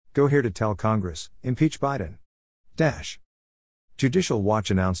Go here to tell Congress, impeach Biden. Judicial Watch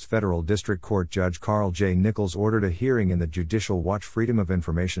announced Federal District Court Judge Carl J. Nichols ordered a hearing in the Judicial Watch Freedom of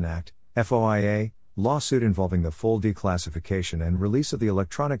Information Act, FOIA, lawsuit involving the full declassification and release of the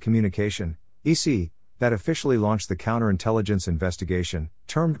electronic communication, EC, that officially launched the counterintelligence investigation,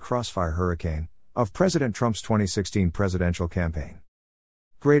 termed Crossfire Hurricane, of President Trump's 2016 presidential campaign.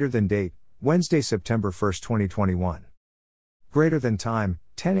 Greater than date, Wednesday, September 1, 2021. Greater than time,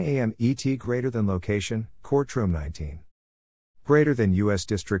 10 a.m. ET. Greater than location, courtroom 19. Greater than U.S.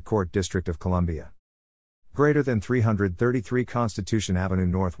 District Court, District of Columbia. Greater than 333 Constitution Avenue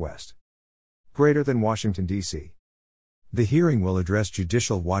Northwest. Greater than Washington, D.C. The hearing will address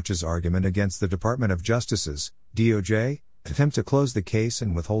Judicial Watch's argument against the Department of Justice's, DOJ, attempt to close the case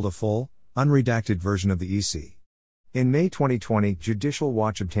and withhold a full, unredacted version of the EC. In May 2020, Judicial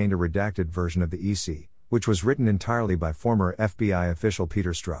Watch obtained a redacted version of the EC, which was written entirely by former FBI official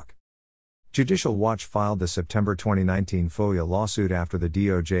Peter Strzok. Judicial Watch filed the September 2019 FOIA lawsuit after the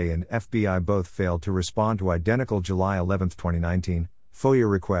DOJ and FBI both failed to respond to identical July 11, 2019,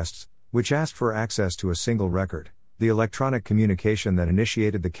 FOIA requests, which asked for access to a single record, the electronic communication that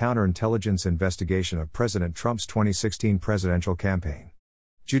initiated the counterintelligence investigation of President Trump's 2016 presidential campaign.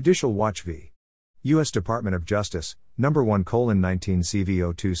 Judicial Watch v. U.S. Department of Justice, No. 1:19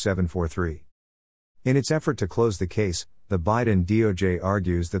 CV 02743. In its effort to close the case, the Biden DOJ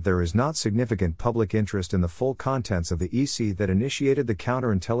argues that there is not significant public interest in the full contents of the EC that initiated the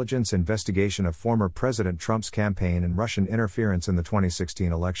counterintelligence investigation of former President Trump's campaign and Russian interference in the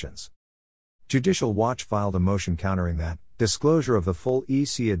 2016 elections. Judicial Watch filed a motion countering that disclosure of the full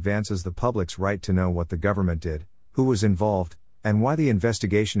EC advances the public's right to know what the government did, who was involved, and why the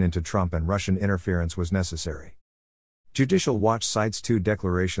investigation into Trump and Russian interference was necessary. Judicial Watch cites two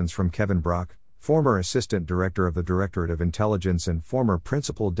declarations from Kevin Brock, former Assistant Director of the Directorate of Intelligence and former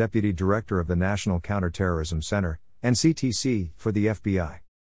Principal Deputy Director of the National Counterterrorism Center, NCTC, for the FBI.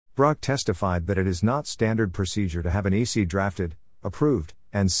 Brock testified that it is not standard procedure to have an EC drafted, approved,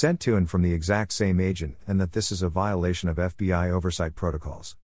 and sent to and from the exact same agent, and that this is a violation of FBI oversight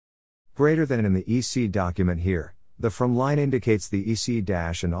protocols. Greater than in the EC document here, the from line indicates the EC-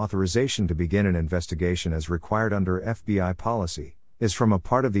 and authorization to begin an investigation as required under FBI policy, is from a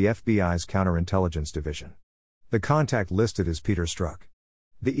part of the FBI's counterintelligence division. The contact listed is Peter Strzok.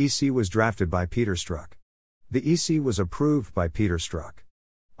 The EC was drafted by Peter Strzok. The EC was approved by Peter Strzok.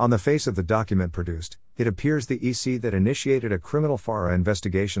 On the face of the document produced, it appears the EC that initiated a criminal FARA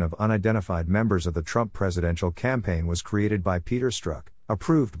investigation of unidentified members of the Trump presidential campaign was created by Peter Strzok,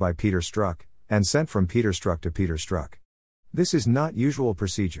 approved by Peter Strzok, and sent from Peter Strzok to Peter Strzok. This is not usual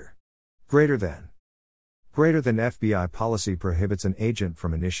procedure. Greater than FBI policy prohibits an agent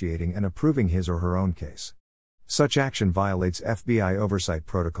from initiating and approving his or her own case. Such action violates FBI oversight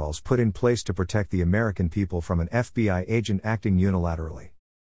protocols put in place to protect the American people from an FBI agent acting unilaterally.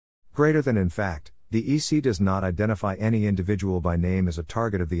 Greater than in fact, the EC does not identify any individual by name as a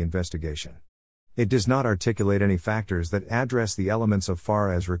target of the investigation. It does not articulate any factors that address the elements of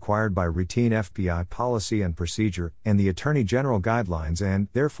FARA as required by routine FBI policy and procedure and the Attorney General guidelines and,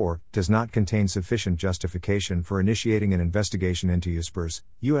 therefore, does not contain sufficient justification for initiating an investigation into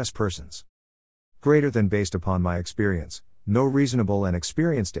U.S. persons. Greater than based upon my experience, no reasonable and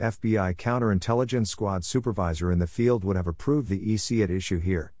experienced FBI counterintelligence squad supervisor in the field would have approved the EC at issue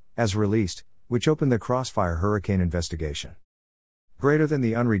here, as released, which opened the Crossfire Hurricane investigation. Greater than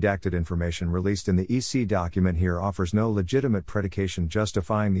the unredacted information released in the EC document here offers no legitimate predication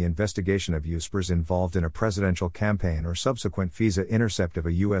justifying the investigation of USPers involved in a presidential campaign or subsequent visa intercept of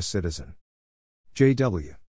a U.S. citizen. J.W.